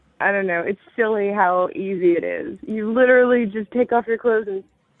I don't know. It's silly how easy it is. You literally just take off your clothes and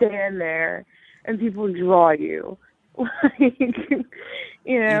stand there, and people draw you. Like, you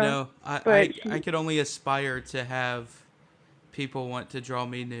You know. know, But I could only aspire to have people want to draw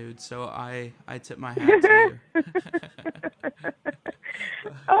me nude, so I tip my hat to you.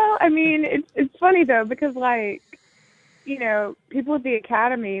 oh, I mean, it's funny though because like people at the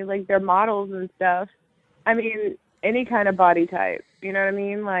academy, like they're models and stuff. I mean, any kind of body type. You know what I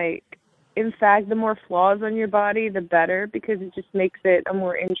mean? Like, in fact, the more flaws on your body, the better because it just makes it a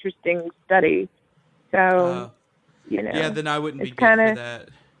more interesting study. So, Uh, you yeah, know, then I wouldn't be it's good kind for of, that.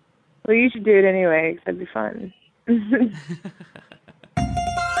 well, you should do it anyway because that'd be fun.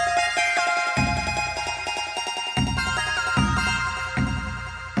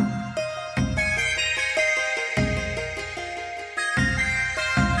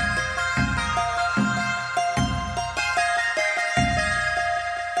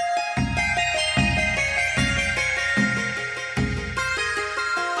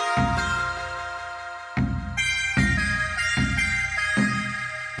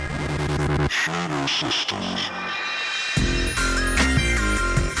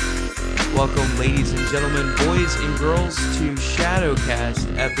 Welcome, ladies and gentlemen, boys and girls, to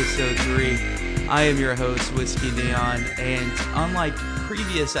Shadowcast Episode 3. I am your host, Whiskey Neon, and unlike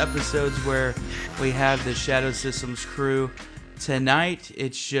previous episodes where we have the Shadow Systems crew, tonight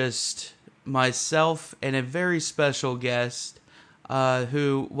it's just myself and a very special guest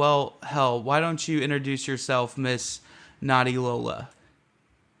who, well, hell, why don't you introduce yourself, Miss Naughty Lola?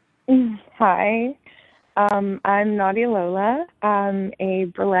 Hi, I'm Nadia Lola. I'm a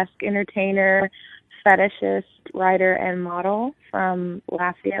burlesque entertainer, fetishist, writer, and model from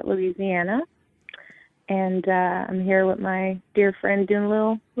Lafayette, Louisiana. And I'm here with my dear friend doing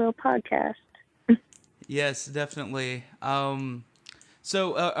a little podcast. Yes, definitely.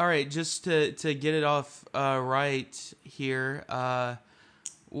 So, all right, just to get it off right here,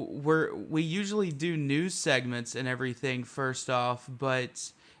 we usually do news segments and everything first off,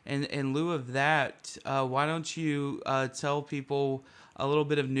 but in lieu of that, why don't you tell people a little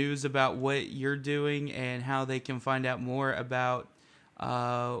bit of news about what you're doing and how they can find out more about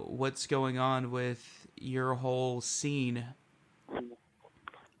what's going on with your whole scene?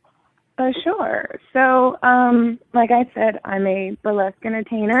 Sure. So, like I said, I'm a burlesque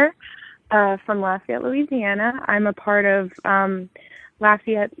entertainer from Lafayette, Louisiana. I'm a part of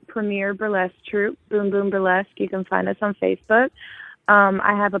Lafayette's premier burlesque troupe, Boom Boom Burlesque. You can find us on Facebook.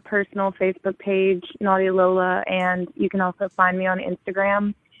 I have a personal Facebook page, Naughty Lola, and you can also find me on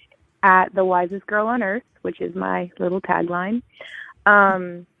Instagram at the wisest girl on earth, which is my little tagline.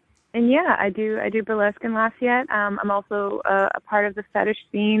 Um, and yeah, I do burlesque in Lafayette. I'm also a part of the fetish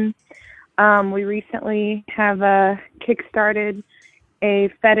scene. We recently have kickstarted a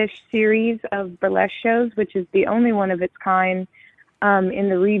fetish series of burlesque shows, which is the only one of its kind in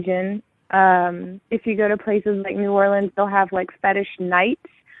the region. If you go to places like New Orleans, they'll have like fetish nights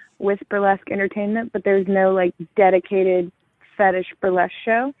with burlesque entertainment, but there's no like dedicated fetish burlesque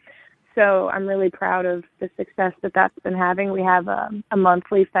show. So I'm really proud of the success that that's been having. We have a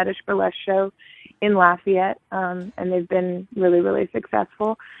monthly fetish burlesque show in Lafayette, and they've been really, really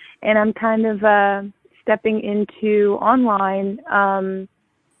successful. And I'm kind of stepping into online,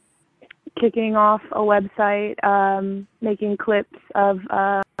 kicking off a website, making clips of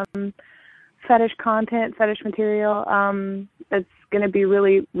fetish content, fetish material that's going to be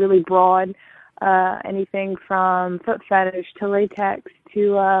really, really broad. Anything from foot fetish to latex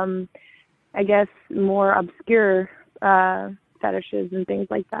to, I guess, more obscure fetishes and things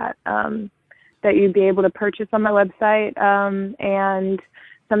like that that you'd be able to purchase on my website. And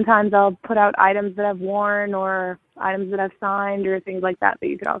sometimes I'll put out items that I've worn or items that I've signed or things like that that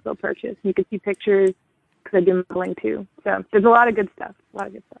you could also purchase. You could see pictures because I do modeling too. So there's a lot of good stuff. A lot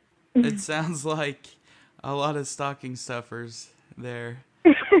of good stuff. It sounds like a lot of stocking stuffers there.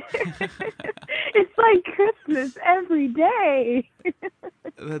 It's like Christmas every day.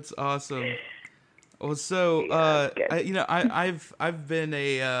 That's awesome. Well, so Yeah, it's good. I've been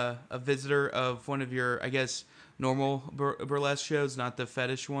a visitor of one of your, I guess, normal burlesque shows, not the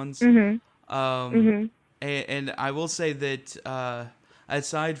fetish ones. Mhm. Um, Mhm. and I will say that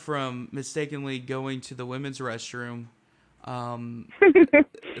aside from mistakenly going to the women's restroom, um,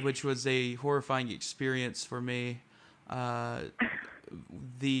 which was a horrifying experience for me, uh,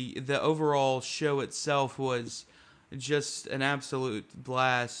 the overall show itself was just an absolute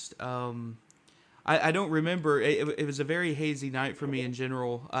blast. I don't remember. It was a very hazy night for me in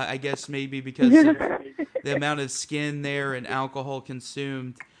general. I guess maybe because of the amount of skin there and alcohol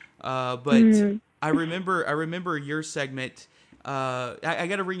consumed. But Mhm. I remember your segment, I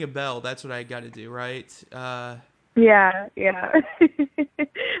got to ring a bell. That's what I got to do, right? Yeah, yeah.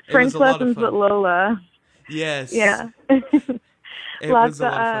 It was French a lot of lessons with fun. Lola. Yes, Yeah. it Lots was a of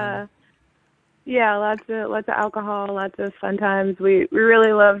lot of fun. yeah, lots of alcohol, lots of fun times. We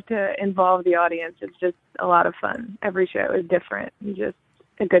really love to involve the audience. It's just a lot of fun. Every show is different. And just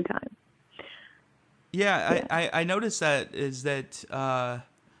a good time. Yeah, Yeah. I noticed that is that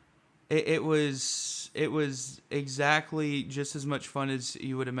it was exactly just as much fun as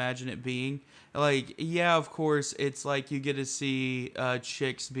you would imagine it being. Like, yeah, of course, it's like you get to see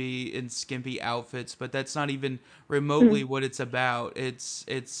chicks be in skimpy outfits, but that's not even remotely Mhm. what it's about. It's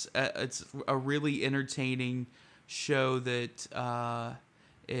a really entertaining show that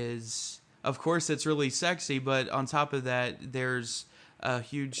is, of course, it's really sexy, but on top of that, there's a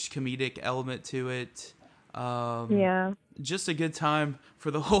huge comedic element to it. Um, Yeah. just a good time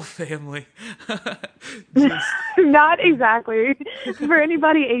for the whole family. Just Not exactly for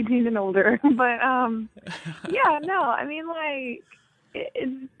anybody 18 and older, but yeah, no. I mean like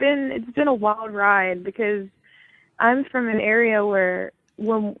it's been a wild ride because I'm from an area where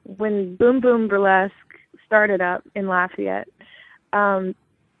when Boom Boom Burlesque started up in Lafayette, um,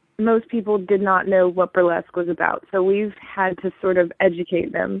 most people did not know what burlesque was about. So we've had to sort of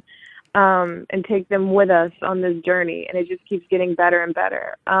educate them and take them with us on this journey, and it just keeps getting better and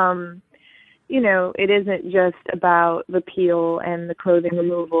better. It isn't just about the peel and the clothing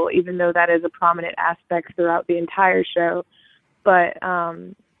removal, even though that is a prominent aspect throughout the entire show. But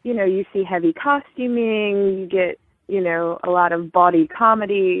you see heavy costuming, you get, a lot of body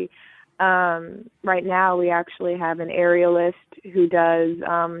comedy. Right now we actually have an aerialist who does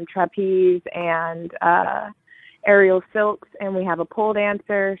trapeze and aerial silks, and we have a pole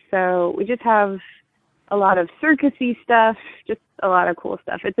dancer. So we just have a lot of circusy stuff, just a lot of cool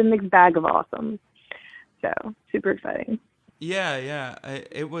stuff. It's a mixed bag of awesome. So super exciting. yeah, yeah.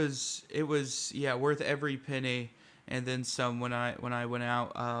 It was yeah worth every penny, and then some when I went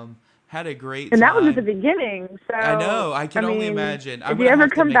out. Had a great And that was at the time. beginning. I know. So, I I can only mean, imagine. I'm if you gonna ever have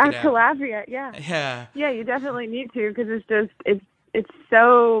to come make it back to out. Lafayette, yeah. Yeah. Yeah, you definitely need to because it's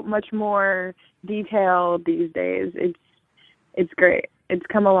so much more detailed these days. It's great. It's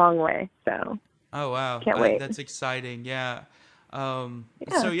come a long way. So, Oh wow, can't wait. that's exciting. Yeah.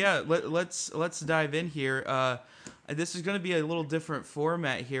 So Yeah. yeah, let's dive in here. This is going to be a little different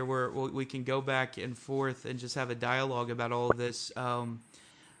format here, where we can go back and forth and just have a dialogue about all of this.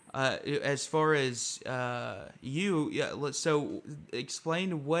 As far as you, yeah. So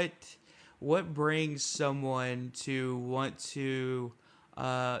explain what brings someone to want to.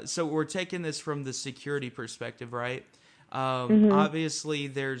 So we're taking this from the security perspective, right? Mhm. Obviously,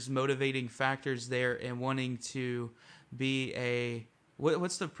 there's motivating factors there in wanting to be a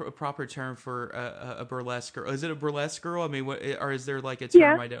what's the proper term for a burlesque girl? Is it a burlesque girl? I mean, or is there like a term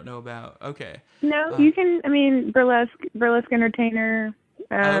Yeah. I don't know about? Okay, No, uh, you can. I mean, burlesque entertainer.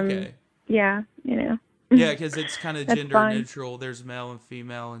 Um, okay. yeah, Yeah, because it's kind of that's gender fine. neutral. There's male and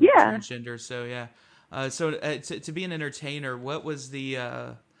female and Yeah. transgender. So yeah. To be an entertainer, what was the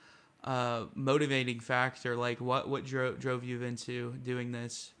motivating factor? Like what drove you into doing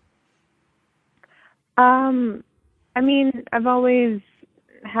this? Um, I mean, I've always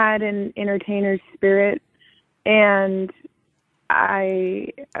had an entertainer's spirit, and I,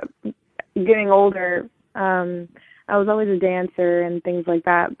 getting older, I was always a dancer and things like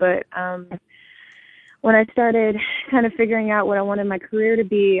that. But when I started kind of figuring out what I wanted my career to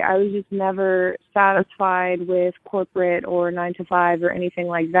be, I was just never satisfied with corporate or 9 to 5 or anything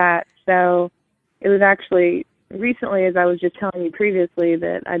like that. So it was actually recently, as I was just telling you previously,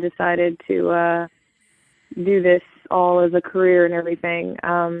 that I decided to do this all as a career and everything.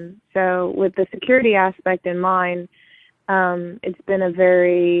 So with the security aspect in mind, it's been a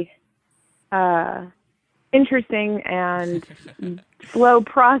very uh, interesting and slow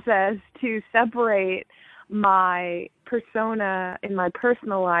process to separate my persona in my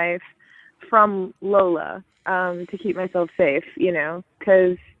personal life from Lola, to keep myself safe,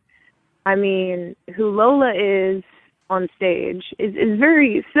 because I mean, who Lola is on stage is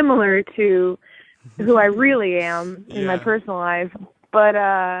very similar to who I really am in my Yeah. personal life. But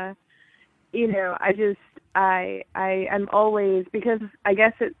I just I'm always, because I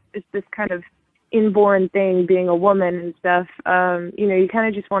guess it's this kind of inborn thing being a woman and stuff. You kind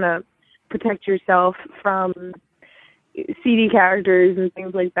of just want to protect yourself from CD characters and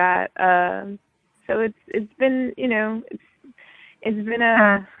things like that. So it's been it's been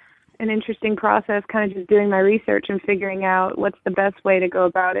a an interesting process, kind of just doing my research and figuring out what's the best way to go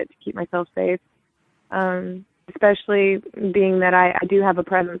about it to keep myself safe. Especially being that I do have a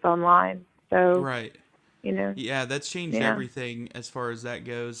presence online. So Right. you know. Yeah, that's changed Yeah. everything as far as that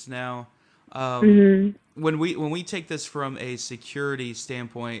goes. Now, um, Mhm. when we take this from a security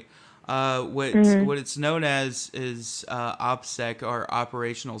standpoint, what Mhm. it's known as is OPSEC, or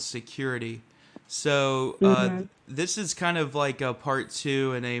operational security. So Mhm. this is kind of like a part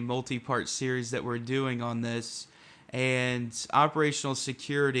two in a multi-part series that we're doing on this, and operational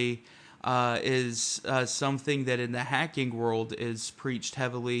security is something that in the hacking world is preached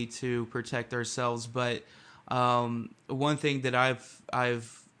heavily to protect ourselves. But one thing that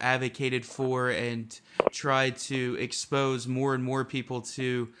I've advocated for and tried to expose more and more people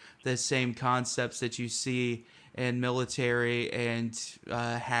to the same concepts that you see in military and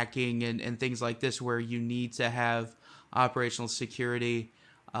hacking and things like this, where you need to have operational security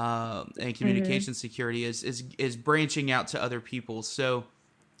and Mhm. communication security, is branching out to other people. So,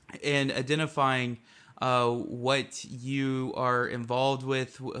 and identifying what you are involved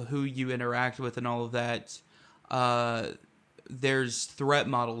with, who you interact with, and all of that. Uh, there's threat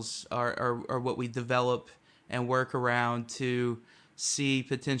models are what we develop and work around to see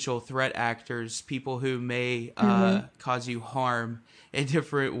potential threat actors, people who may Mhm. cause you harm in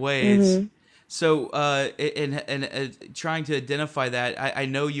different ways. Mhm. So, trying to identify that, I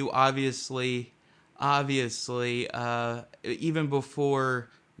know you obviously, even before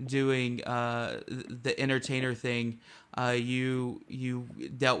doing the entertainer thing, you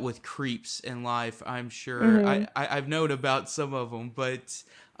dealt with creeps in life. I'm sure. Mhm. I've known about some of them, but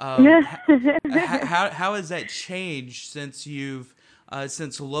um, how has that changed since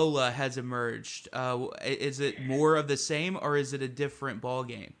since Lola has emerged? Is it more of the same, or is it a different ball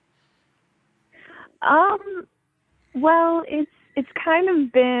game? um well, it's kind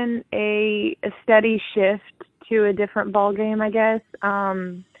of been a steady shift to a different ball game, I guess.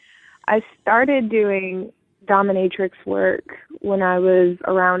 I started doing dominatrix work when I was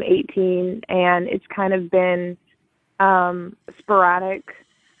around 18, and it's kind of been sporadic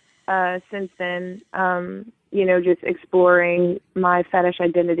since then. Just exploring my fetish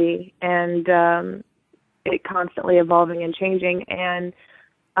identity, and it constantly evolving and changing. And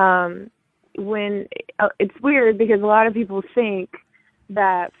um, when it's weird because a lot of people think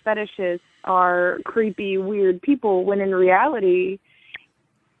that fetishists are creepy, weird people, when in reality,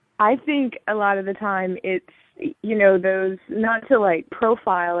 I think a lot of the time it's, those, not to like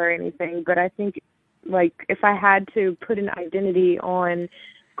profile or anything, but I think like if I had to put an identity on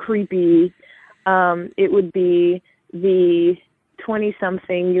creepy, it would be the 20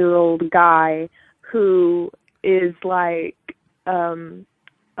 something year old guy who is like um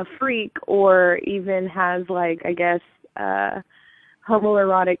a freak, or even has, like, I guess,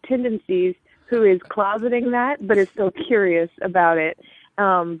 homoerotic tendencies, who is closeting that but is still curious about it,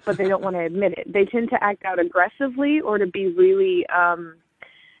 but they don't want to admit it. They tend to act out aggressively, or to be really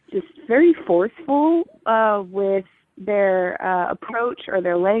just very forceful with their approach or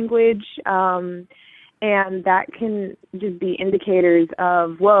their language. And that can just be indicators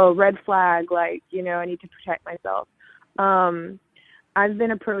of, whoa, red flag, like, I need to protect myself. Um, I've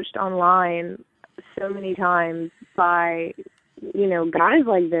been approached online so many times by, guys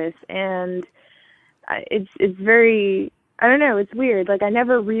like this, and it's very, I don't know, it's weird. Like, I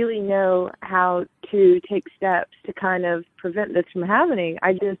never really know how to take steps to kind of prevent this from happening.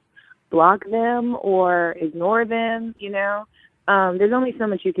 I just block them or ignore them. There's only so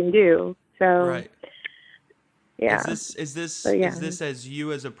much you can do. So, Right. yeah. But Is yeah. this as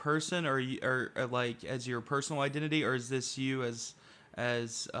you as a person, or like as your personal identity, or is this you as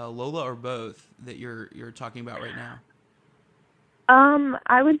Lola, or both that you're talking about right now?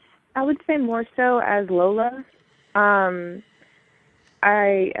 I would say more so as Lola. Um,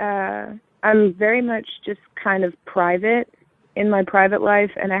 I'm very much just kind of private in my private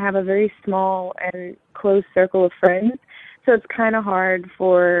life, and I have a very small and close circle of friends. So it's kind of hard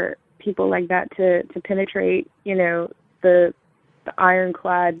for people like that to penetrate, the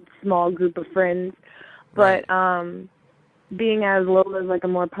ironclad small group of friends. Right. But being as Lola's like a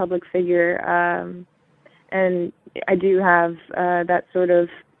more public figure, and I do have that sort of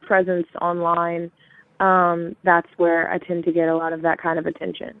presence online, that's where I tend to get a lot of that kind of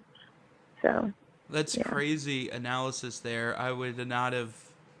attention. So, That's yeah. crazy analysis there. I would not have.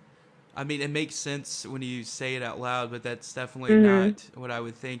 I mean, it makes sense when you say it out loud, but that's definitely Mhm. not what I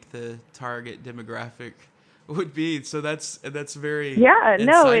would think the target demographic would be. So that's very Yeah,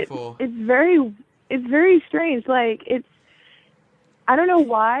 no, insightful. it's very strange. Like, I don't know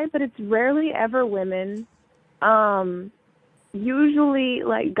why, but it's rarely ever women. Um Usually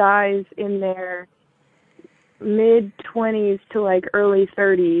like guys in their mid 20s to like early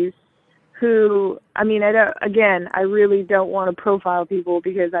 30s who, I mean, I really don't want to profile people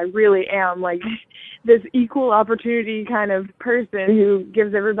because I really am like this equal opportunity kind of person who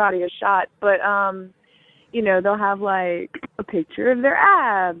gives everybody a shot. But, they'll have like a picture of their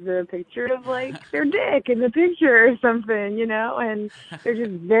abs or a picture of like their dick in the picture or something, and they're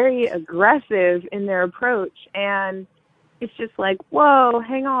just very aggressive in their approach. And it's just like, whoa,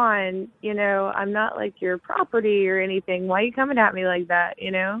 hang on, I'm not like your property or anything. Why are you coming at me like that,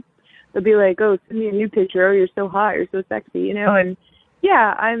 They'll be like, oh, send me a new picture. Oh, you're so hot. You're so sexy, and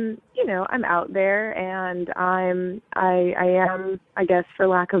yeah, I'm out there, and I am, I guess, for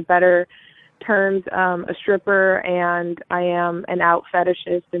lack of better terms, a stripper, and I am an out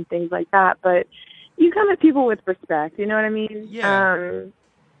fetishist and things like that. But you come at people with respect, you know what I mean? Yeah.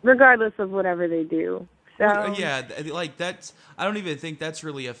 Regardless of whatever they do. Well, So, yeah, like that's. I don't even think that's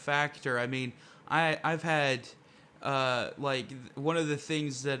really a factor. I mean, I've had, like one of the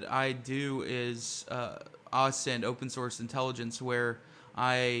things that I do is Ascend open source intelligence, where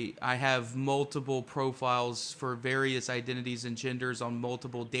I have multiple profiles for various identities and genders on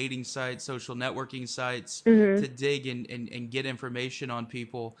multiple dating sites, social networking sites mhm, to dig and get information on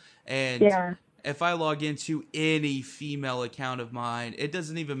people. And yeah, if I log into any female account of mine, it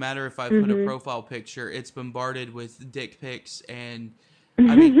doesn't even matter if I put a mhm. profile picture. It's bombarded with dick pics, and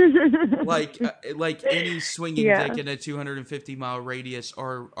I mean, like any swinging dick Yeah. in a 250-mile radius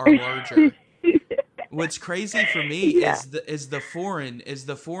are larger. What's crazy for me Yeah. is the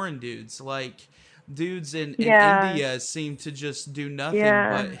foreign dudes, like dudes in Yeah. India seem to just do nothing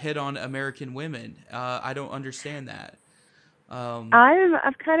Yeah. but hit on American women. I don't understand that. Um,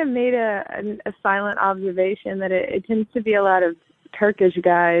 I've kind of made a silent observation that it tends to be a lot of Turkish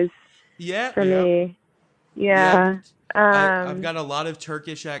guys yeah, for yep. me. Yep. Yeah. I've got a lot of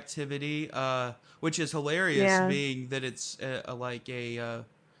Turkish activity, which is hilarious, Yeah. being that it's like a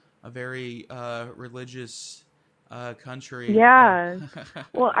very religious country. Yeah.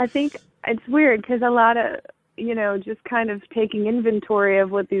 Well, I think it's weird because a lot of, just kind of taking inventory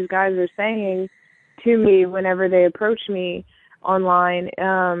of what these guys are saying to me whenever they approach me online.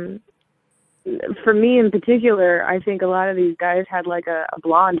 For me in particular, I think a lot of these guys had like a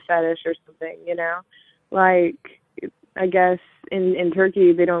blonde fetish or something, Like, I guess in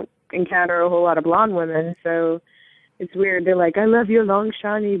Turkey they don't encounter a whole lot of blonde women, so it's weird. They're like, I love your long,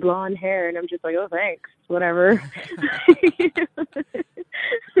 shiny blonde hair, and I'm just like, oh, thanks, whatever.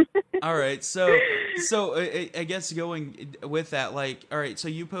 All right, so I guess going with that, like, all right, so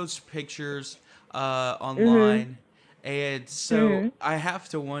you post pictures Mhm. online, and so Mhm. I have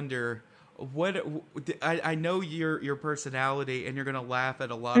to wonder what I know your personality, and you're gonna laugh at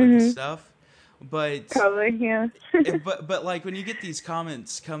a lot of the Mhm. stuff, but Probably, yeah. but like when you get these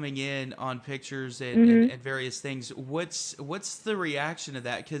comments coming in on pictures Mhm. and various things, what's the reaction to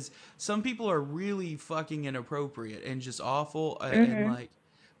that? Because some people are really fucking inappropriate and just awful, and Mhm. like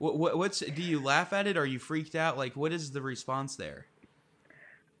what's do you laugh at it? Are you freaked out? Like what is the response there?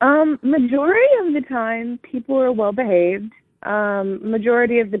 Majority of the time, people are well behaved.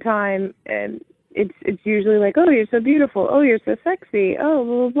 Majority of the time, it's usually like, oh, you're so beautiful. Oh, you're so sexy. Oh,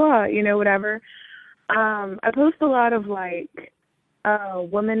 blah blah blah. Whatever. I post a lot of like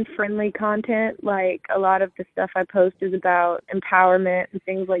woman friendly content. Like a lot of the stuff I post is about empowerment and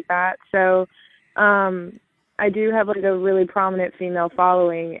things like that. So um I do have like a really prominent female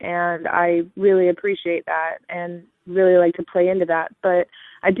following, and I really appreciate that and really like to play into that. But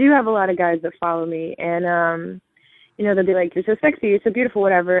I do have a lot of guys that follow me, and they'll be like, you're so sexy, you're so beautiful,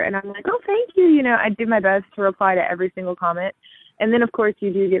 whatever. And I'm like, oh, thank you. I do my best to reply to every single comment. And then, of course,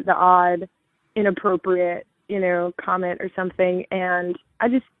 you do get the odd inappropriate, comment or something. And I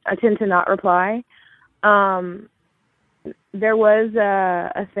tend to not reply. Um, there was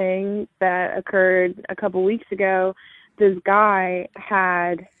a thing that occurred a couple weeks ago. This guy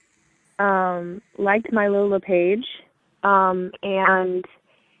had liked my Lola page, and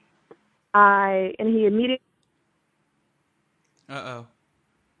he immediately. Uh oh,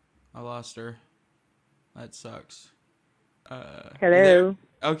 I lost her. That sucks. You there? Hello.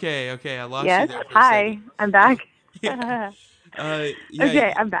 Okay, I lost you Yes. there for a second. Hi. I'm back. Yeah, yeah.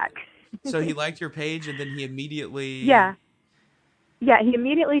 Okay, I'm back. So he liked your page, and then he immediately. Yeah. Yeah, he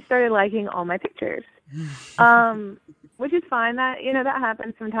immediately started liking all my pictures. Um, which is fine. That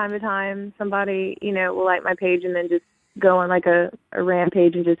happens from time to time. Somebody, will like my page and then just go on like a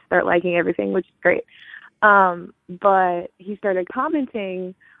rampage and just start liking everything, which is great. But he started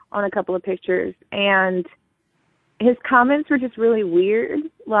commenting on a couple of pictures, and his comments were just really weird.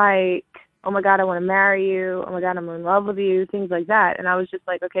 Like, oh my God, I want to marry you. Oh my God, I'm in love with you. Things like that. And I was just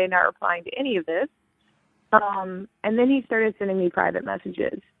like, okay, not replying to any of this. And then he started sending me private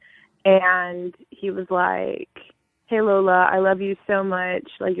messages. and he was like, "Hey Lola, I love you so much.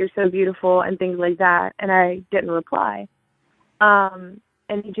 Like you're so beautiful," and things like that. And I didn't reply.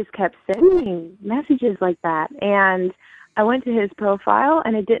 And he just kept sending messages like that. And I went to his profile,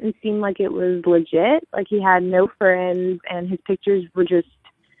 and it didn't seem like it was legit. Like he had no friends, and his pictures were just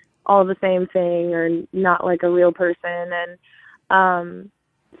all the same thing, or not like a real person. And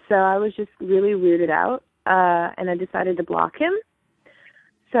so I was just really weirded out, and I decided to block him.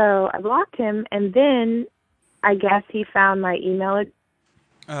 So I blocked him, and then I guess he found my email.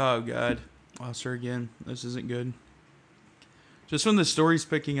 Oh God, lost her again. This isn't good. Just when the story's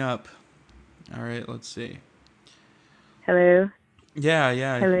picking up. All right, let's see. Hello? Yeah,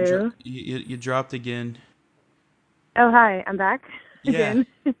 yeah. Hello? You dropped again. Oh, hi, I'm back Yeah. again.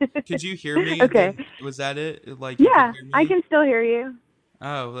 Could you hear me? Okay. Then was that it? Like you could Yeah, hear I me? can still hear you.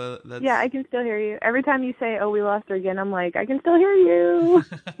 Oh, well, Yeah, that's. I can still hear you. Every time you say, "Oh, we lost her again," I'm like, I can still hear you.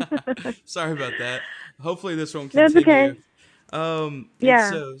 Sorry about that. Hopefully this won't That's continue. okay. And Yeah.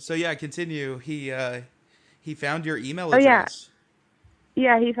 so yeah, continue. He found your email Oh, yeah. address.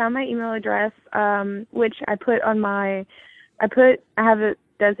 Yeah, he found my email address, which I put on I have a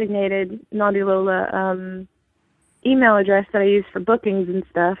designated Naughty Lola, email address that I use for bookings and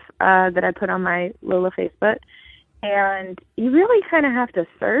stuff, that I put on my Lola Facebook. And you really kind of have to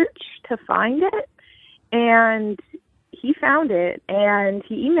search to find it. And he found it, and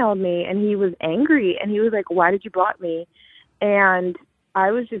he emailed me, and he was angry, and he was like, "Why did you block me?" And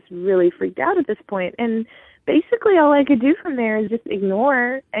I was just really freaked out at this point. And basically all I could do from there is just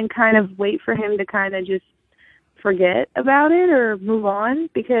ignore and kind of wait for him to kind of just forget about it or move on,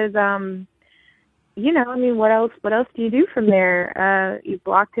 because I mean, what else do you do from there? You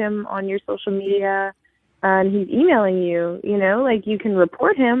blocked him on your social media, and he's emailing you, like you can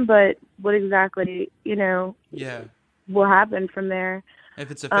report him, but what exactly, Yeah. will happen from there? If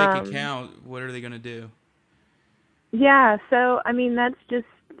it's a fake Um, account, what are they gonna do? yeah, so I mean, that's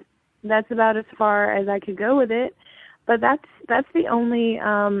about as far as I could go with it. But that's the only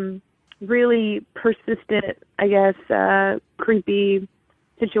really persistent, I guess, creepy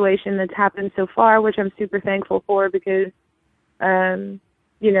situation that's happened so far, which I'm super thankful for, because I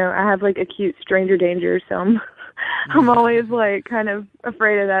have like acute stranger danger, so I'm I'm always like kind of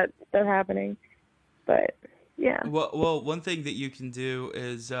afraid of that stuff happening. But yeah. Well, one thing that you can do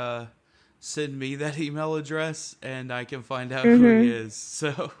is send me that email address, and I can find out who he Mhm. is.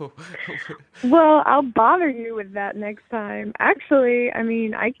 So, Well, I'll bother you with that next time. Actually, I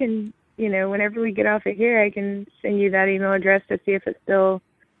mean, I can, whenever we get off of here, I can send you that email address to see if it's still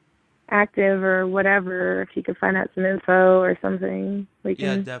active or whatever. If you can find out some info or something, we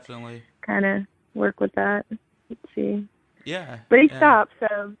yeah, can definitely. kind of work with that. Let's see. Yeah, But he yeah. stopped,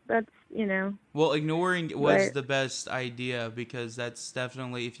 so that's, Well, ignoring was but the best idea because that's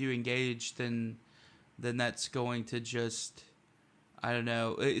definitely if you engage, then that's going to just I don't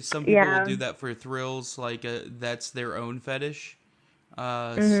know. Some people will yeah. do that for thrills, like that's their own fetish.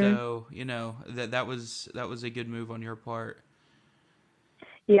 Mhm. So that was a good move on your part.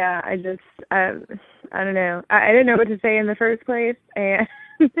 Yeah, I don't know. I didn't know what to say in the first place, and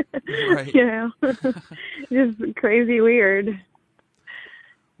Right. you know, just crazy weird.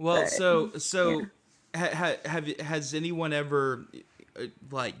 Well, But yeah. has anyone ever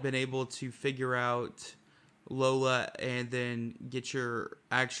like been able to figure out Lola and then get your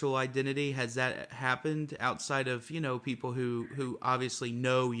actual identity? Has that happened outside of people who obviously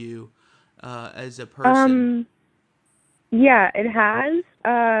know you as a person? Um, yeah, it has.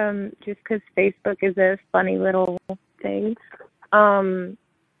 Just because Facebook is a funny little thing. Um,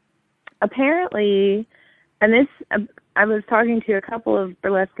 Apparently, and I was talking to a couple of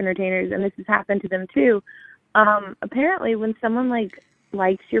burlesque entertainers, and this has happened to them too. Apparently, when someone like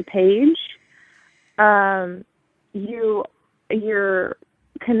likes your page, um, you your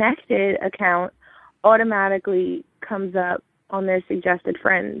connected account automatically comes up on their suggested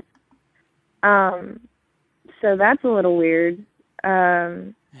friends. Um, so that's a little weird.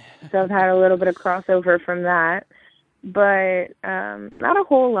 Um, so I've had a little bit of crossover from that, but not a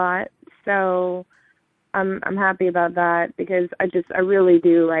whole lot. So I'm happy about that, because I really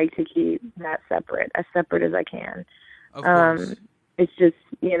do like to keep that as separate as I can. Of Um, course. it's just,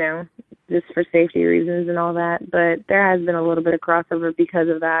 just for safety reasons and all that. But there has been a little bit of crossover because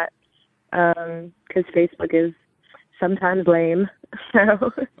of that. Because Facebook is sometimes lame.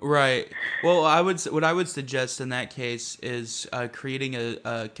 So Right. Well, what I would suggest in that case is creating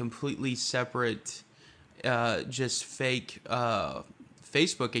a completely separate, just fake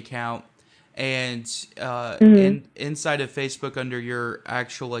Facebook account, and mhm. inside of Facebook under your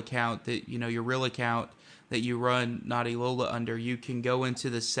actual account, that your real account, that you run Naughty Lola under, you can go into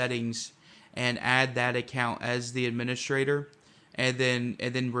the settings and add that account as the administrator, and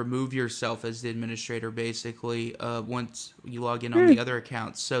then remove yourself as the administrator basically once you log in on Hmm. the other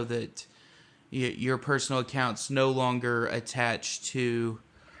accounts, so that your personal account's no longer attached to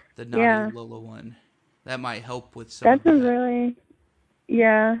the Naughty Yeah, Lola one. That might help with some that's of a that. really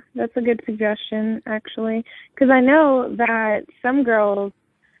yeah, that's a good suggestion actually, because I know that some girls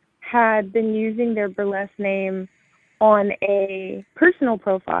had been using their burlesque name on a personal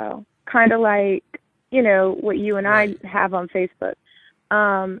profile, kind of like, what you and I Right. have on Facebook.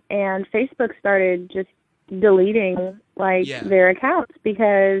 And Facebook started just deleting like Yeah. their accounts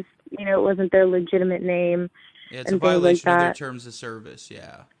because, it wasn't their legitimate name Yeah, it's a and things like violation of their that. terms of service.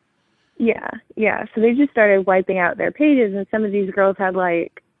 Yeah. Yeah, yeah. So they just started wiping out their pages, and some of these girls had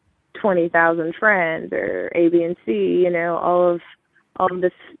like 20,000 friends or A, B, and C. All of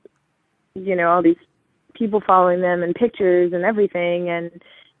this, all these people following them and pictures and everything, and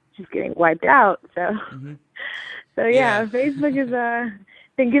just getting wiped out. So, Hmm. so Yeah. yeah, Facebook is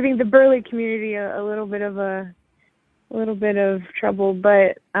been giving the burly community a little bit of trouble,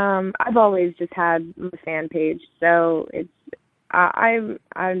 but I've always just had my fan page, so I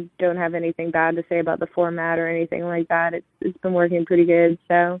don't have anything bad to say about the format or anything like that. It's been working pretty good.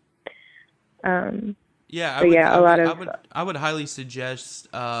 So um, Yeah, I but would, yeah, I a lot would, I of would, I would highly suggest,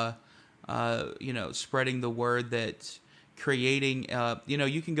 spreading the word that creating,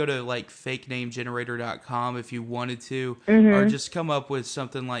 you can go to like fakenamegenerator.com if you wanted to, or mhm just come up with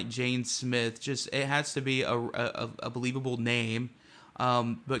something like Jane Smith. Just it has to be a believable name,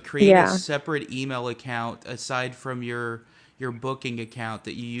 but create a yeah separate email account aside from your booking account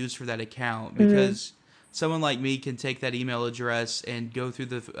that you use for that account, mhm because someone like me can take that email address and go through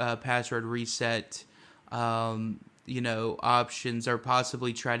the password reset, options, or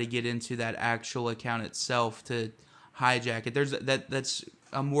possibly try to get into that actual account itself to hijack it. That's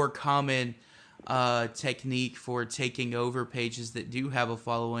a more common technique for taking over pages that do have a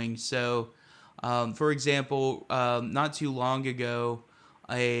following. So, for example, not too long ago,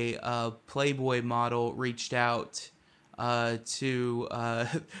 a Playboy model reached out to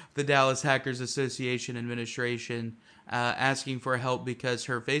the Dallas Hackers Association administration, asking for help because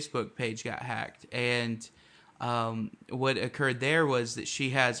her Facebook page got hacked. And what occurred there was that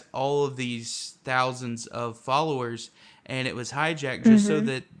she has all of these thousands of followers, and it was hijacked just so mhm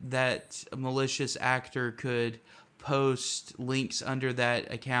that that malicious actor could post links under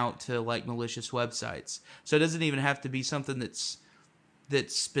that account to like malicious websites. So it doesn't even have to be something that's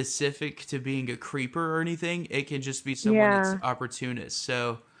specific to being a creeper or anything. It can just be someone that's yeah opportunist.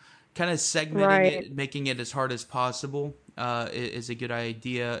 So, kind of segmenting right it, making it as hard as possible, is a good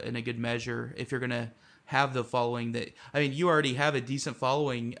idea and a good measure if you're gonna have the following that. I mean, you already have a decent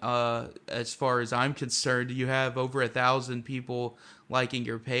following. As far as I'm concerned, you have over 1,000 people liking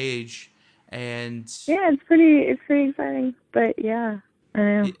your page, and yeah it's pretty exciting, but yeah, I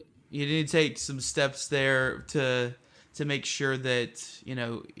know. you, you need to take some steps there to make sure that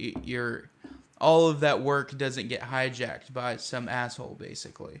your all of that work doesn't get hijacked by some asshole,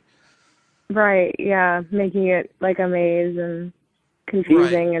 basically. Right, yeah, making it like a maze and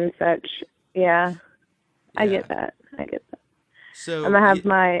Right. confusing and such. Yeah, I Yeah. get that. I get that. I'm So gonna have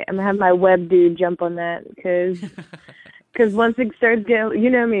my I'm gonna have my web dude jump on that because once it starts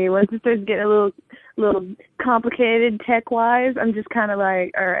getting, me, once it starts getting a little complicated tech wise, I'm just kind of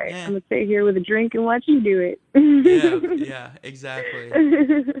like, all right, yeah, I'm gonna sit here with a drink and watch you do yeah, it. yeah, exactly.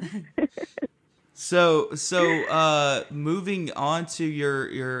 So moving on to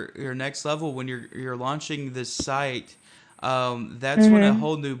your next level, when you're launching this site, that's when a Mhm.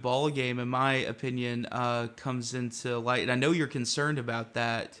 whole new ball game, in my opinion, comes into light. And I know you're concerned about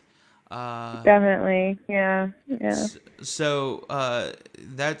that. Uh, Definitely. Yeah. Yeah. so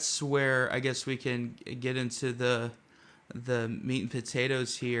that's where I guess we can get into the meat and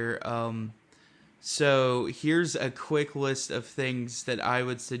potatoes here. So here's a quick list of things that I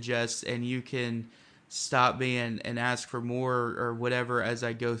would suggest, and you can stop me and ask for more or whatever as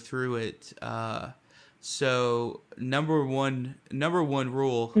I go through it. So number one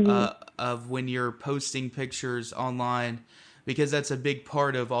rule Mhm. of when you're posting pictures online, because that's a big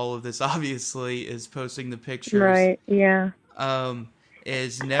part of all of this. Obviously, is posting the pictures. Right. Yeah. Um,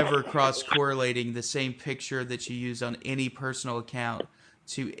 is never cross correlating the same picture that you use on any personal account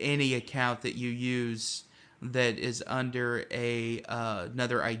to any account that you use that is under a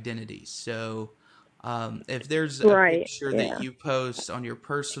another identity. So if there's a Right. picture that Yeah. you post on your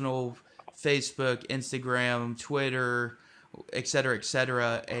personal Facebook, Instagram, Twitter, etc.,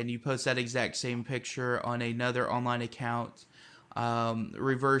 etc., and you post that exact same picture on another online account,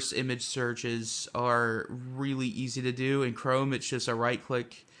 Reverse image searches are really easy to do. In Chrome, it's just a right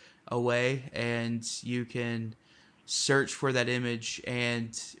click away, and you can search for that image,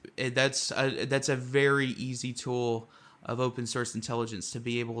 and that's a very easy tool of open source intelligence to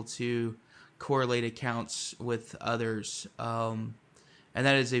be able to correlate accounts with others. And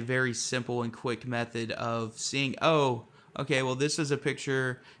that is a very simple and quick method of seeing, oh, okay, well, this is a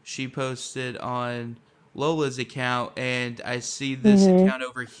picture she posted on Lola's account, and I see this Mhm. account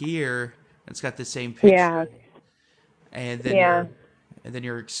over here. It's got the same Yeah. picture, and then Yeah.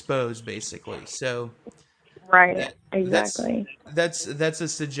 you're exposed basically. So Right. that that's Exactly. that's a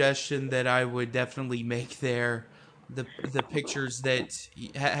suggestion that I would definitely make there. The pictures that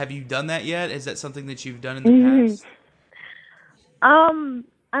have you done that yet? Is that something that you've done in the Mhm. past?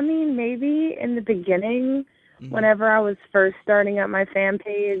 I mean, maybe in the beginning, Hmm. whenever I was first starting up my fan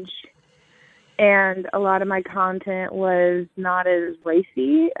page, and a lot of my content was not as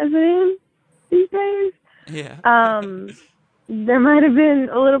racy as it is these days. Yeah. There might have been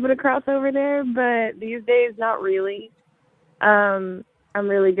a little bit of crossover there, but these days, not really. I'm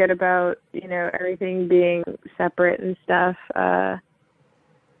really good about, everything being separate and stuff. I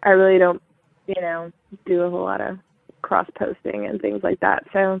really don't, do a whole lot of cross posting and things like that.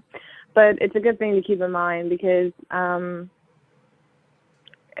 So, but it's a good thing to keep in mind because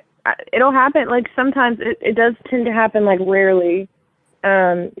it'll happen. Like sometimes it does tend to happen, like rarely.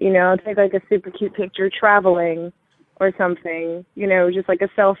 I'll take like a super cute picture traveling or something, just like a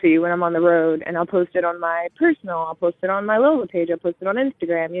selfie when I'm on the road, and I'll post it on my personal, I'll post it on my Lola page, I'll post it on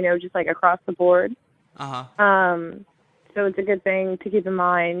Instagram, just like across the board. Uh huh. Um, so it's a good thing to keep in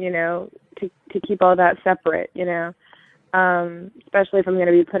mind, to keep all that separate, especially if I'm going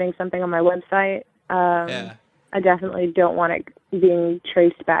to be putting something on my website. Yeah. I definitely don't want it being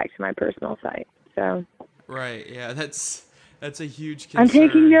traced back to my personal site. So Right. Yeah. That's a huge I'm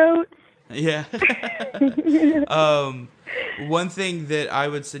taking concern. notes. Yeah. um, One thing that I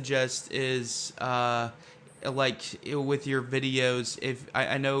would suggest is like with your videos, if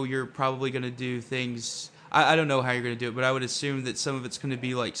I know you're probably going to do things. I don't know how you're going to do it, but I would assume that some of it's going to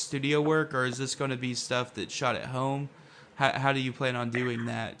be like studio work, or is this going to be stuff that's shot at home? How do you plan on doing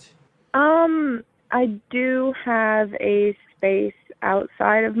that? I do have a space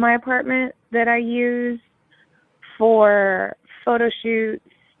outside of my apartment that I use for photo shoots.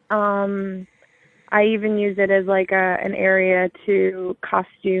 Um, I even use it as like an area to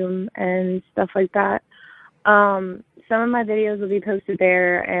costume and stuff like that. Some of my videos will be posted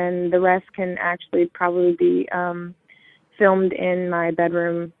there, and the rest can actually probably be filmed in my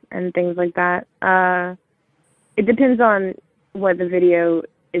bedroom and things like that. It depends on what the video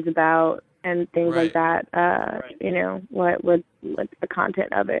is about and things like Right. that. What's the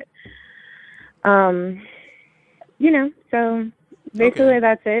content of it. Um, so Okay. basically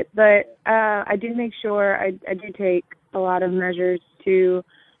that's it. But I do make sure I do take a lot of measures to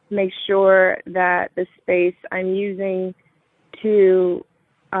make sure that the space I'm using to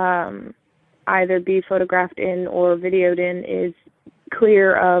either be photographed in or videoed in is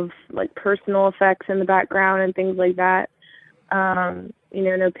clear of like personal effects in the background and things like that.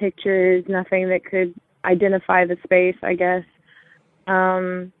 No pictures, nothing that could identify the space, I guess.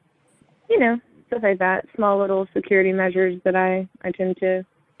 Um, you know, Stuff like that. Small little security measures that I tend to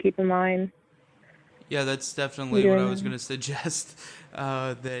keep in mind Yeah, that's in definitely what I doing was going them. to suggest.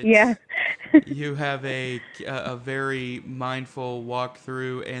 That Yeah. you have a very mindful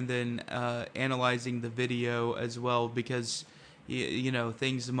walkthrough, and then analyzing the video as well, because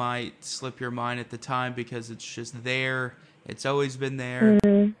things might slip your mind at the time because it's just there. It's always been there,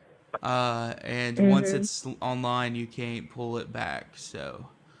 Mhm. and once Mhm. it's online, you can't pull it back. So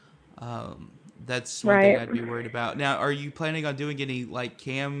um, that's one thing Right. I'd be worried about. Now, are you planning on doing any like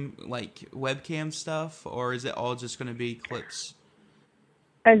webcam stuff, or is it all just going to be clips?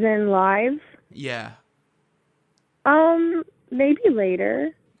 As in live? Yeah. Maybe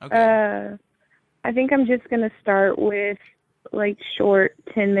later. Okay. Uh, I think I'm just gonna start with like short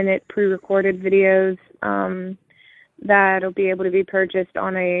 10-minute pre-recorded videos. That'll be able to be purchased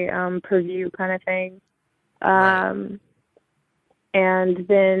on a per view kind of thing. Right. Um, and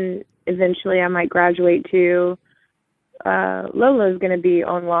then eventually I might graduate to Lola's going to be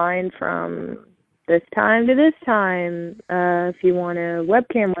online from this time to this time if you want a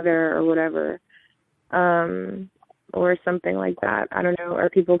webcam with her or whatever, um, or something like that. I don't know. Or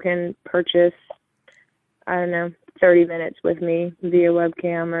people can purchase, I don't know, 30 minutes with me via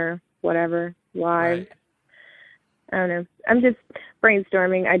webcam or whatever, live. Right. I don't know. I'm just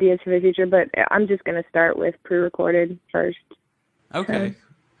brainstorming ideas for the future, but I'm just going to start with pre-recorded first. So, Okay.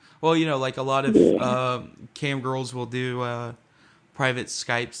 Well, like a lot of yeah. cam girls will do. private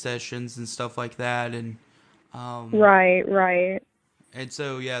Skype sessions and stuff like that, and Right.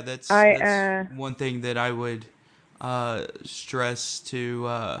 so yeah, I that's one thing that I would stress to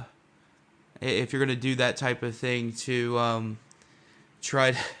if you're gonna do that type of thing, to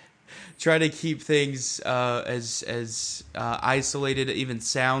try to try to keep things as isolated, even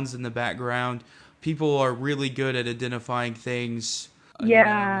sounds in the background. People are really good at identifying things, you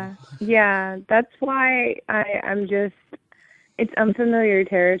know. yeah. That's why I'm just, it's unfamiliar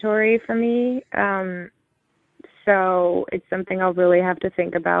territory for me. So it's something I'll really have to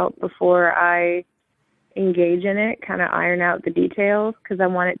think about before I engage in it, kind of iron out the details, because I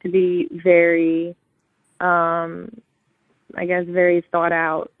want it to be very, I guess, very thought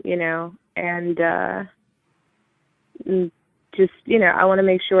out, and just, I want to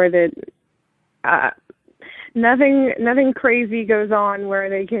make sure that uh, nothing crazy goes on where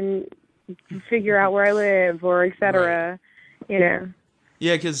they can figure out where I live or Right. etc. You know.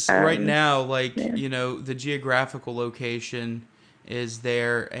 Yeah, because right Um, now, like, yeah. the geographical location is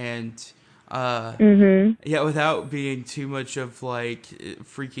there, and uh, Mhm. yeah, without being too much of like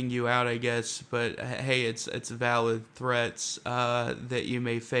freaking you out, I guess. But hey, it's valid threats that you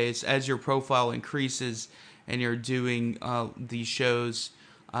may face as your profile increases and you're doing these shows.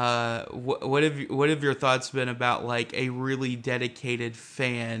 What have your thoughts been about like a really dedicated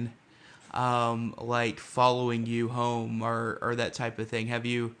fan, like following you home, or that type of thing?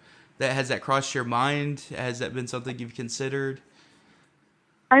 Has that crossed your mind? Has that been something you've considered?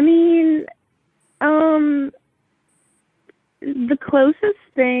 I mean, um, the closest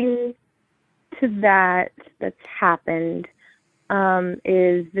thing to that's happened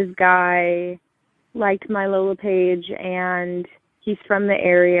is this guy liked my Lola page, and he's from the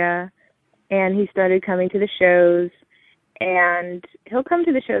area, and he started coming to the shows, and he'll come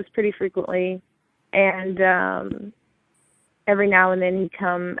to the shows pretty frequently, and every now and then he'd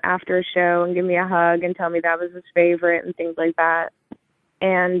come after a show and give me a hug and tell me that was his favorite and things like that.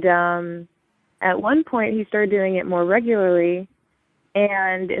 And at one point he started doing it more regularly,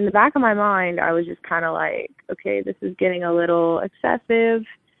 and in the back of my mind I was just kind of like, okay, this is getting a little excessive.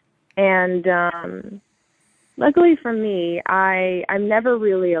 And luckily for me, I'm never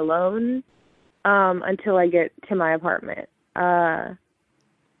really alone until I get to my apartment. And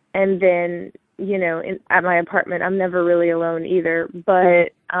then, at my apartment, I'm never really alone either.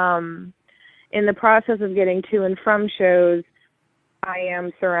 But in the process of getting to and from shows, I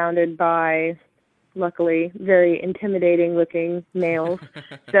am surrounded by, luckily, very intimidating looking males.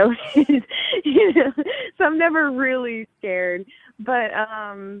 So, so I'm never really scared. But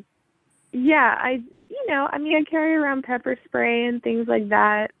yeah, I carry around pepper spray and things like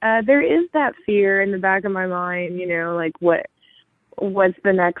that. There is that fear in the back of my mind, like what's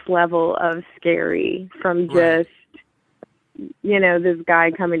the next level of scary from Right. just, this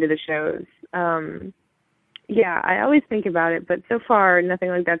guy coming to the shows. Yeah, I always think about it, but so far nothing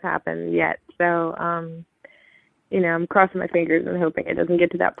like that's happened yet. So, I'm crossing my fingers and hoping it doesn't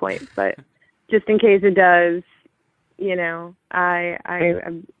get to that point. But just in case it does,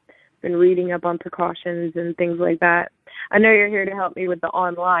 I've been reading up on precautions and things like that. I know you're here to help me with the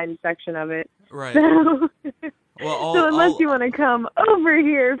online section of it. Right. So, Well, so unless you want to come over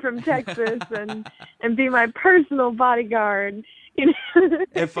here from Texas and be my personal bodyguard,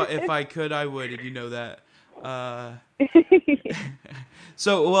 if I could, I would, and you know that. Uh,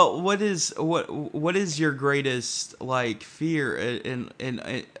 so, well, what is your greatest like fear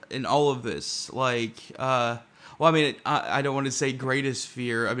in all of this? Like, well, I mean, I don't want to say greatest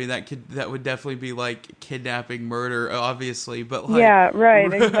fear. I mean, that would definitely be like kidnapping, murder, obviously. But like, Yeah, right.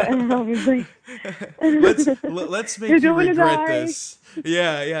 Obviously, let's you make you don't want to regret die. this.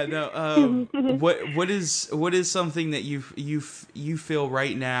 Yeah, no. What is something that you feel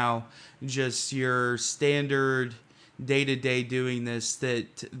right now, just your standard day to day doing this,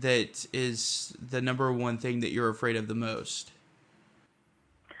 that is the number one thing that you're afraid of the most?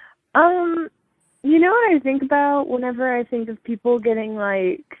 um, you know what I think about whenever I think of people getting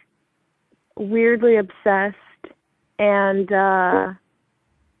like weirdly obsessed and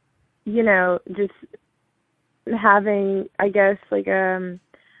just having, I guess, like a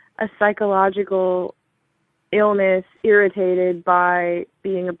psychological illness, irritated by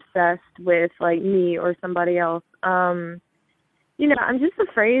being obsessed with like me or somebody else. I'm just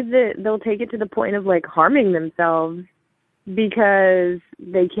afraid that they'll take it to the point of like harming themselves because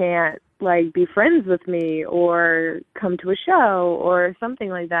they can't like be friends with me or come to a show or something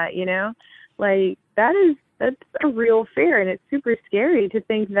like that, Like that's a real fear, and it's super scary to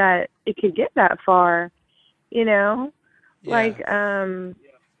think that it could get that far, you know? Yeah. Like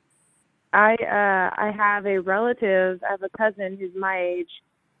I have a relative, I have a cousin who's my age,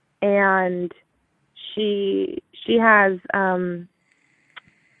 and she has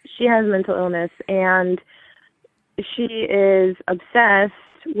she has mental illness, and she is obsessed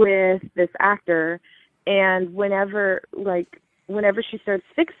with this actor, and whenever she starts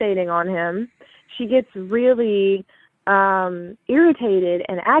fixating on him, she gets really irritated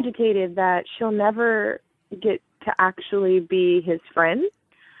and agitated that she'll never get to actually be his friend.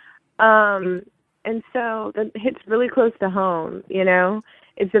 um and so that hits really close to home, you know.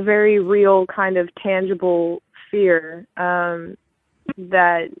 It's a very real kind of tangible fear,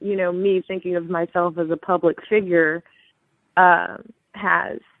 that, you know, me thinking of myself as a public figure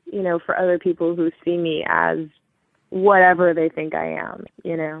has, you know, for other people who see me as whatever they think I am,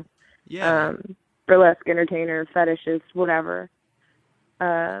 you know. Yeah. um Burlesque entertainer, fetishist, whatever.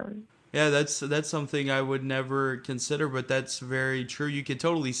 um Yeah, that's something I would never consider, but that's very true. You can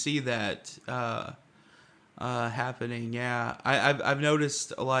totally see that happening. Yeah, I've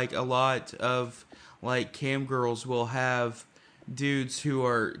noticed like a lot of like cam girls will have dudes who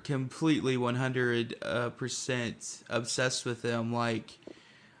are completely 100% obsessed with them. Like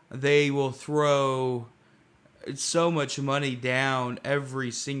they will throw so much money down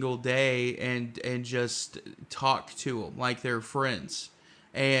every single day and just talk to them like they're friends,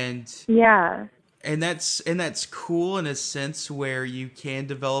 and yeah. and that's cool in a sense where you can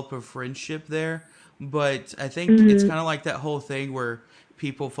develop a friendship there. But I think it's Mhm. kind of like that whole thing where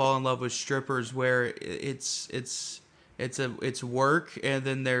people fall in love with strippers, where it's work and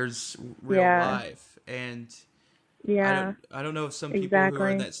then there's real Yeah. life. And I Yeah. don't know if some people who are in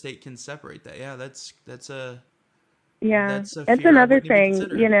Exactly. that state can separate that. Yeah, Yeah. that's a It's fear I another wouldn't even thing,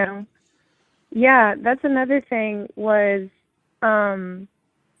 you consider. know. Yeah, that's another thing was um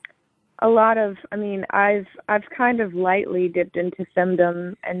a lot of, I mean, I've kind of lightly dipped into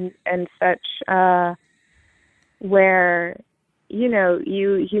femdom and such, where, you know,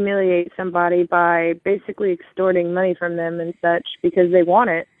 you humiliate somebody by basically extorting money from them and such because they want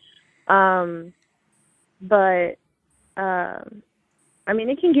it. Um but um I mean,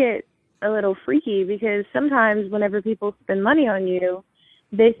 it can get a little freaky because sometimes whenever people spend money on you,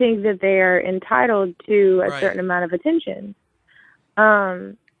 they think that they are entitled to a Right. certain amount of attention.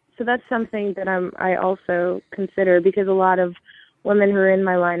 Um, so that's something that I also consider, because a lot of women who are in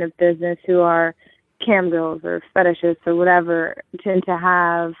my line of business who are cam girls or fetishists or whatever tend to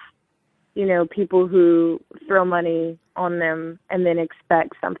have, you know, people who throw money on them and then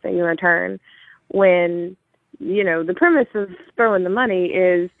expect something in return, when, you know, the premise of throwing the money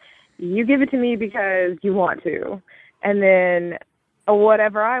is you give it to me because you want to, and then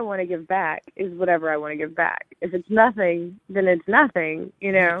whatever I want to give back is whatever I want to give back. If it's nothing, then it's nothing,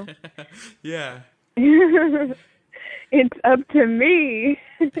 you know. Yeah. It's up to me.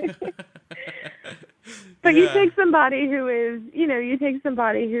 But you Yeah. take somebody who is, you know, you take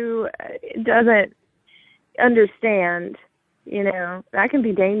somebody who doesn't understand, you know, that can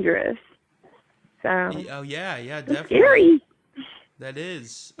be dangerous. So Oh yeah, yeah, it's definitely. scary. That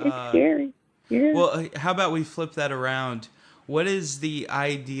is. It's scary. Yeah. Well, how about we flip that around? What is the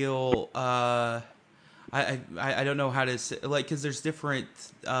ideal? I don't know how to say, like, because there's different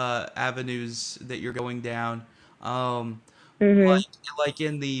avenues that you're going down. Um, Mhm. like like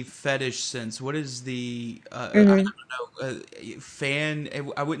in the fetish sense, what is the I Mhm. don't know, fan?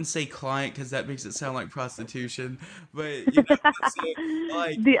 I wouldn't say client because that makes it sound like prostitution, but you know, let's say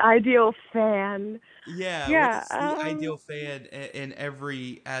like The ideal fan. yeah, what Yeah. is the ideal fan in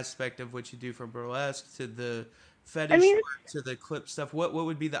every aspect of what you do, from burlesque to the I fetish mean, work to the clip stuff? What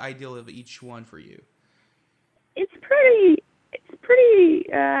would be the ideal of each one for you? it's pretty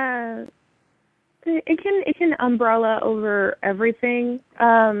it can umbrella over everything.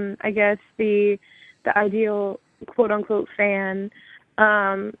 I guess the ideal quote unquote fan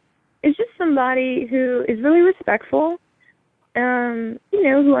is just somebody who is really respectful, you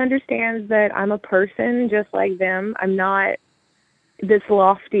know, who understands that I'm a person just like them. I'm not this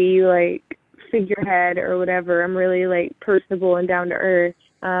lofty like figurehead or whatever. I'm really like personable and down to earth.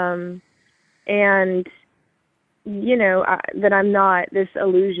 And you know, that I'm not this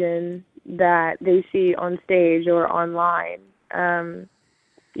illusion that they see on stage or online.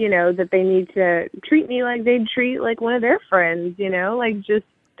 You know, that they need to treat me like they'd treat like one of their friends, you know, like just,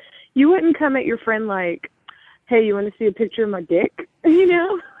 you wouldn't come at your friend like, hey, you want to see a picture of my dick? You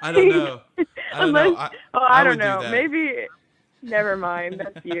know? I don't know. Like, I don't know. unless, oh, I I don't would do know. that. Maybe, never mind,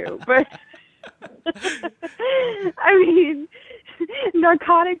 that's you. But, I mean,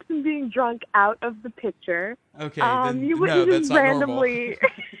 narcotics and being drunk out of the picture. Okay, then You no, wouldn't that's just not normal. randomly,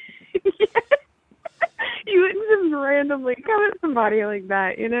 you wouldn't just randomly come at somebody like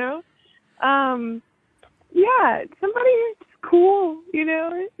that, you know? um, yeah, somebody who's cool,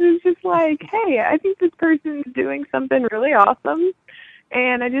 who's just like, hey, I think this person's doing something really awesome,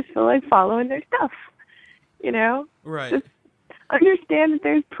 and I just feel like following their stuff, you know? Right. Just understand that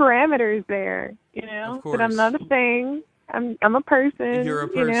there's parameters there, Of that I'm not course. a thing. I'm a person, You're a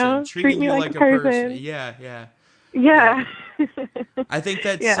person. treat Treating me you like a like a person. person. Yeah, yeah. Yeah. Yeah. I think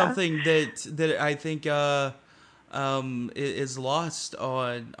that's Yeah. something that I think is lost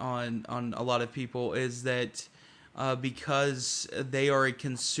on a lot of people is that because they are a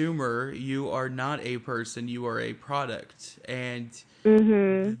consumer, you are not a person, you are a product, and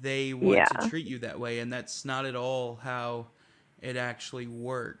Mhm. they want to Yeah. treat you that way, and that's not at all how it actually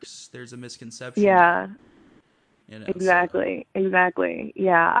works. There's a misconception there, Yeah. so Exactly. Exactly.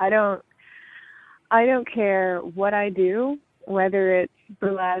 Yeah. I don't care what I do, whether it's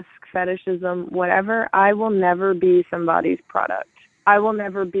burlesque, fetishism, whatever. I will never be somebody's product. I will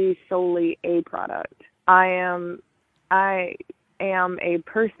never be solely a product. I am a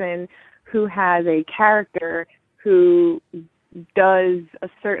person who has a character who does a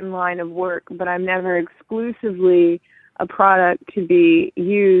certain line of work, but I'm never exclusively a product to be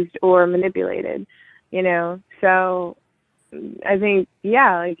used or manipulated. So I think,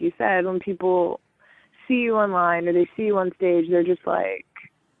 yeah, like you said, when people see you online or they see you on stage, they're just like,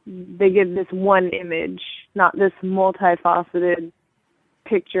 they give this one image, not this multifaceted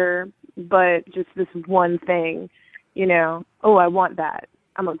picture, but just this one thing. Oh, I want that.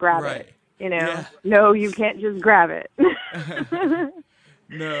 I'm going to grab it. right. Yeah. No, you can't just grab it.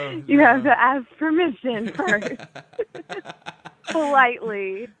 No, You have no. to ask permission first,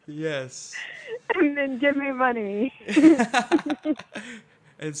 politely, Yes. and then give me money.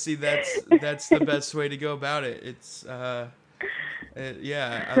 And see, that's the best way to go about it.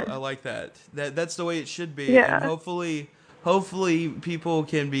 Yeah, I like that. That's the way it should be, and Yeah. hopefully people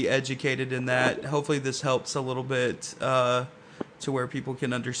can be educated in that. Hopefully this helps a little bit to where people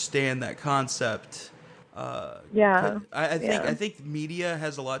can understand that concept. 'Cause Yeah. I Yeah. think media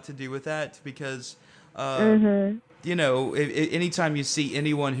has a lot to do with that because uh, Mhm. anytime you see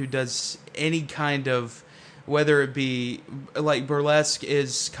anyone who does any kind of, whether it be like burlesque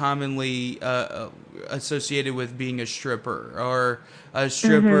is commonly associated with being a stripper, or a Mhm.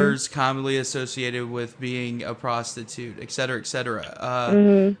 stripper's commonly associated with being a prostitute, et cetera, et cetera.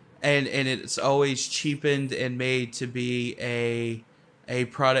 Mhm. And it's always cheapened and made to be a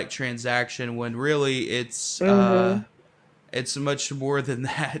product transaction when really Mhm. it's much more than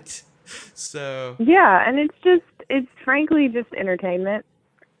that. So Yeah, and it's frankly just entertainment.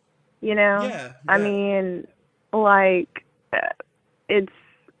 yeah, I yeah. mean, like uh, it's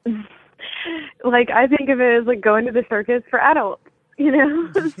like I think of it as like going to the circus for adults.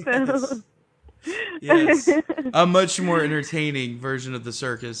 So Yes. Yes. A much more entertaining version of the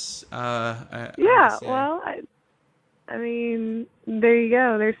circus, I will yeah, say. well, I mean, there you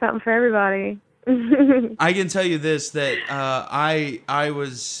go. There's something for everybody. I can tell you this, that I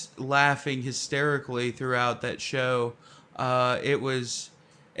was laughing hysterically throughout that show. It was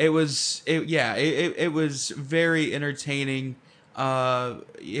very entertaining.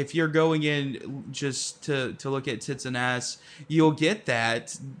 If you're going in just to look at tits and ass, you'll get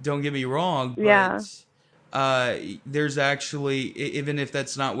that. Don't get me wrong, Yeah. but there's actually, even if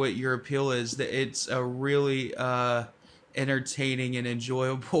that's not what your appeal is, that it's a really entertaining and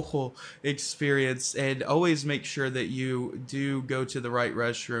enjoyable experience. And always make sure that you do go to the right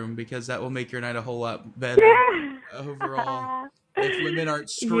restroom, because that will make your night a whole lot better overall. If women aren't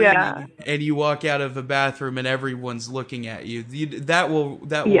Yeah. screaming and you walk out of a bathroom and everyone's looking at you, that will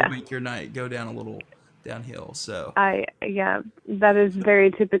Yeah. make your night go down a little downhill. So Yeah, that is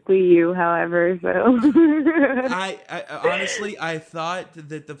very typically you, however, so. I honestly, I thought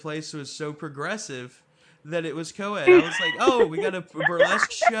that the place was so progressive that it was co-ed. I was like, oh, we got a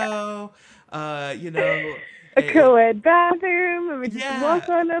burlesque show, uh, you know, A it, co-ed bathroom, let me just yeah. walk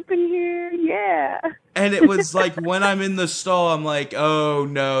on up in here, yeah. And it was like when I'm in the stall, I'm like, oh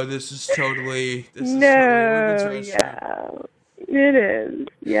no, this is totally a women's No, restroom. yeah. It is,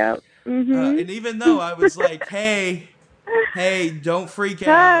 yep. And even though I was like, hey, don't freak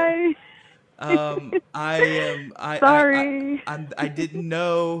out. Hi. I am, Sorry. I didn't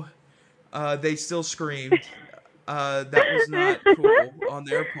know. They still screamed. That was not cool on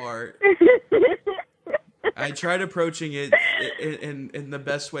their part. I tried approaching it in the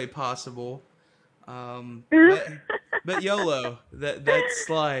best way possible. Um, but but YOLO, that's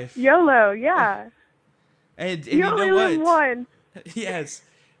life. YOLO, yeah. And You you know only live what? once. Yes.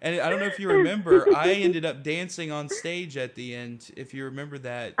 And I don't know if you remember, I ended up dancing on stage at the end, if you remember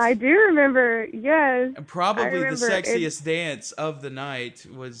I that. do remember. Yes, And I probably the remember it. sexiest dance of the night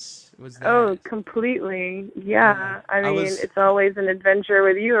was Oh, that. completely. Yeah. Yeah. I I mean, was it's always an adventure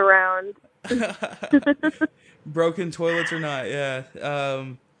with you around. broken toilets or not, yeah.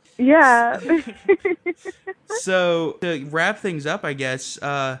 Yeah. So to wrap things up, I guess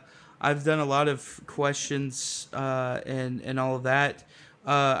I've done a lot of questions and all of that.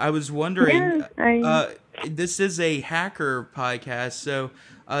 I was wondering, Yeah. I. this is a hacker podcast, so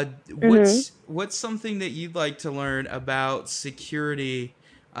Mhm. what's something that you'd like to learn about security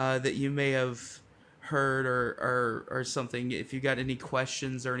that you may have heard or something? If you got any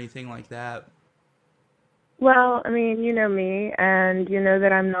questions or anything like that. Well, I mean, you know me, and you know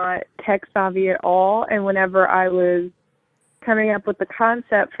that I'm not tech savvy at all. And whenever I was coming up with the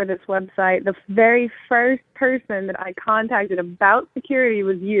concept for this website, the very first person that I contacted about security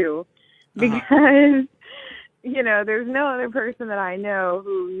was you, Uh huh. because there's no other person that I know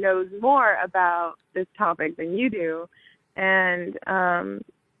who knows more about this topic than you do. And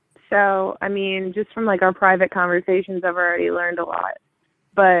so, I mean, just from like our private conversations, I've already learned a lot.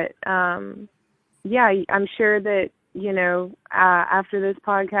 But yeah, I'm sure that, after this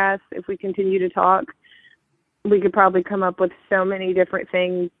podcast, if we continue to talk, we could probably come up with so many different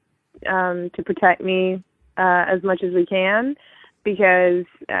things to protect me as much as we can, because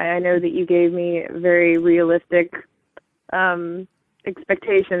I know that you gave me very realistic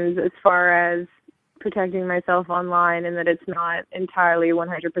expectations as far as protecting myself online, and that it's not entirely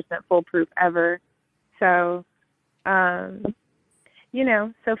 100% foolproof ever. So, um,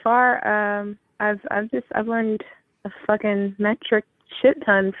 so far, I've learned a fucking metric shit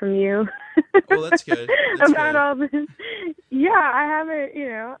ton from you Well, that's good. That's about good. all this. Yeah, I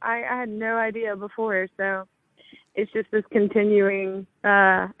haven't, I had no idea before, so it's just this continuing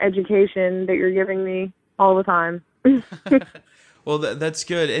education that you're giving me all the time. Well, that's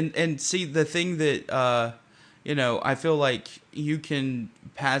good. And see the thing that I feel like you can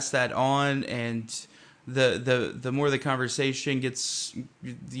pass that on, and the more the conversation gets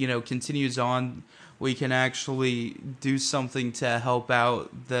continues on, we can actually do something to help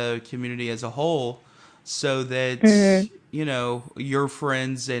out the community as a whole, so that Mhm. your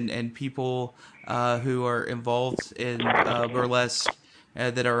friends and people who are involved in burlesque,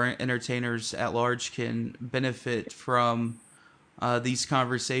 that are entertainers at large, can benefit from these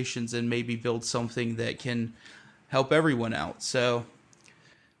conversations and maybe build something that can help everyone out. So,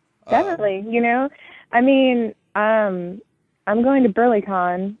 Definitely. I mean, I'm going to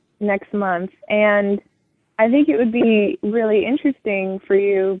BurlyCon next month, and I think it would be really interesting for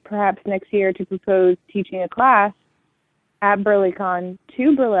you, perhaps next year, to propose teaching a class at BurlyCon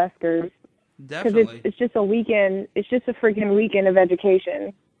to burlesquers, because it's definitely. it's just a weekend. It's just a freaking weekend of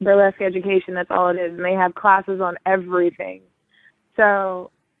education, burlesque education. That's all it is, and they have classes on everything.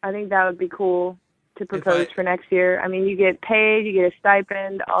 So I think that would be cool to If propose I for next year. I mean, you get paid, you get a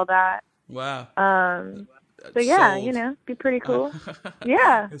stipend, all that. Wow, Um, so yeah, sold. be pretty cool.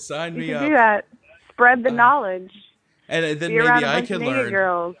 Yeah, Sign you me should do up. that. Spread the Uh, knowledge. and Be then maybe around a I bunch of could naked learn.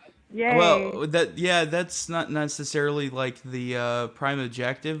 girls. Yay. Well, that's not necessarily like the prime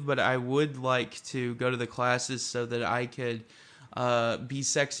objective, but I would like to go to the classes so that I could be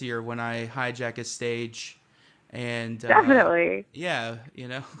sexier when I hijack a stage, and Definitely. yeah,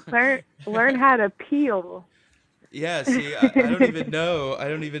 Learn how to peel. Yeah, see, I don't even know. I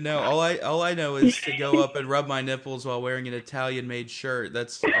don't even know. All I know is to go up and rub my nipples while wearing an Italian made shirt.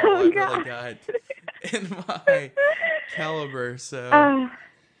 That's all Oh I've really god. got in my caliber. So uh,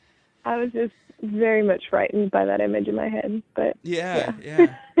 I was just very much frightened by that image in my head, but yeah,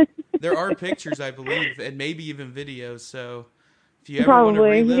 yeah. yeah. There are pictures, I believe, and maybe even videos. So if you ever want to Probably.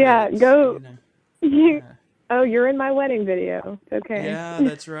 relive Yeah, it, go. You, yeah, oh, you're in my wedding video. It's okay. yeah,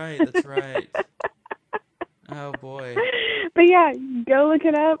 that's right, that's right. Oh boy. But yeah, go look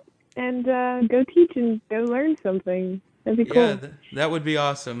it up and go teach and go learn something. That'd be Yeah, cool. that would be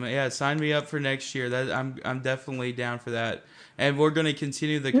awesome. Yeah, sign me up for next year. That I'm definitely down for that. And we're going to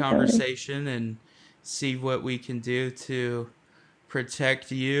continue the Definitely. conversation and see what we can do to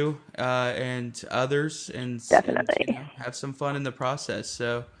protect you and others, and Definitely. have some fun in the process.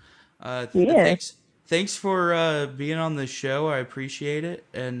 So, Yeah. thanks for being on the show. I appreciate it.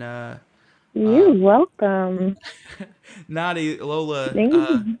 And You're welcome. Naughty Lola, Thank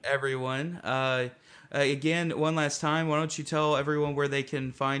you. everyone. Again, one last time, why don't you tell everyone where they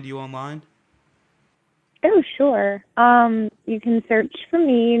can find you online? Oh, sure. You can search for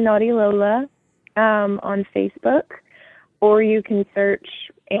me, Naughty Lola, on Facebook, or you can search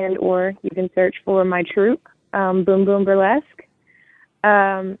for my troupe, Boom Boom Burlesque.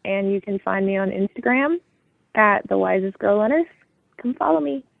 And you can find me on Instagram at The Wisest Girl on Earth. Come follow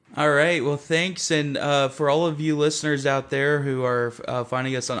me. All right. Well, thanks. And for all of you listeners out there who are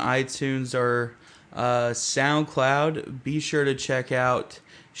finding us on iTunes or SoundCloud, be sure to check out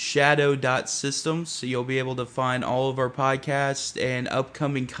shadow.systems. So you'll be able to find all of our podcasts and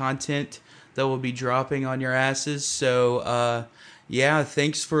upcoming content that will be dropping on your asses. So, yeah,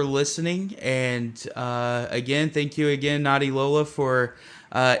 thanks for listening. And again, thank you again, Naughty Lola, for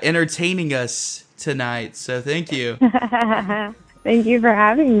entertaining us tonight. So thank you. Thank you for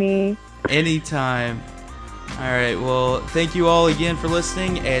having me. Anytime. All right. Well, thank you all again for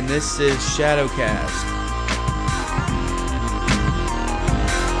listening. And this is Shadowcast.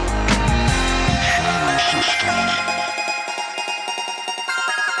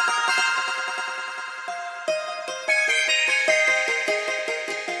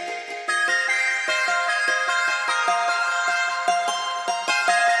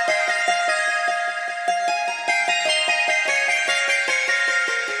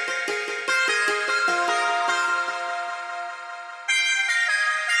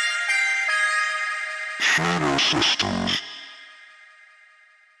 Shadow Systems.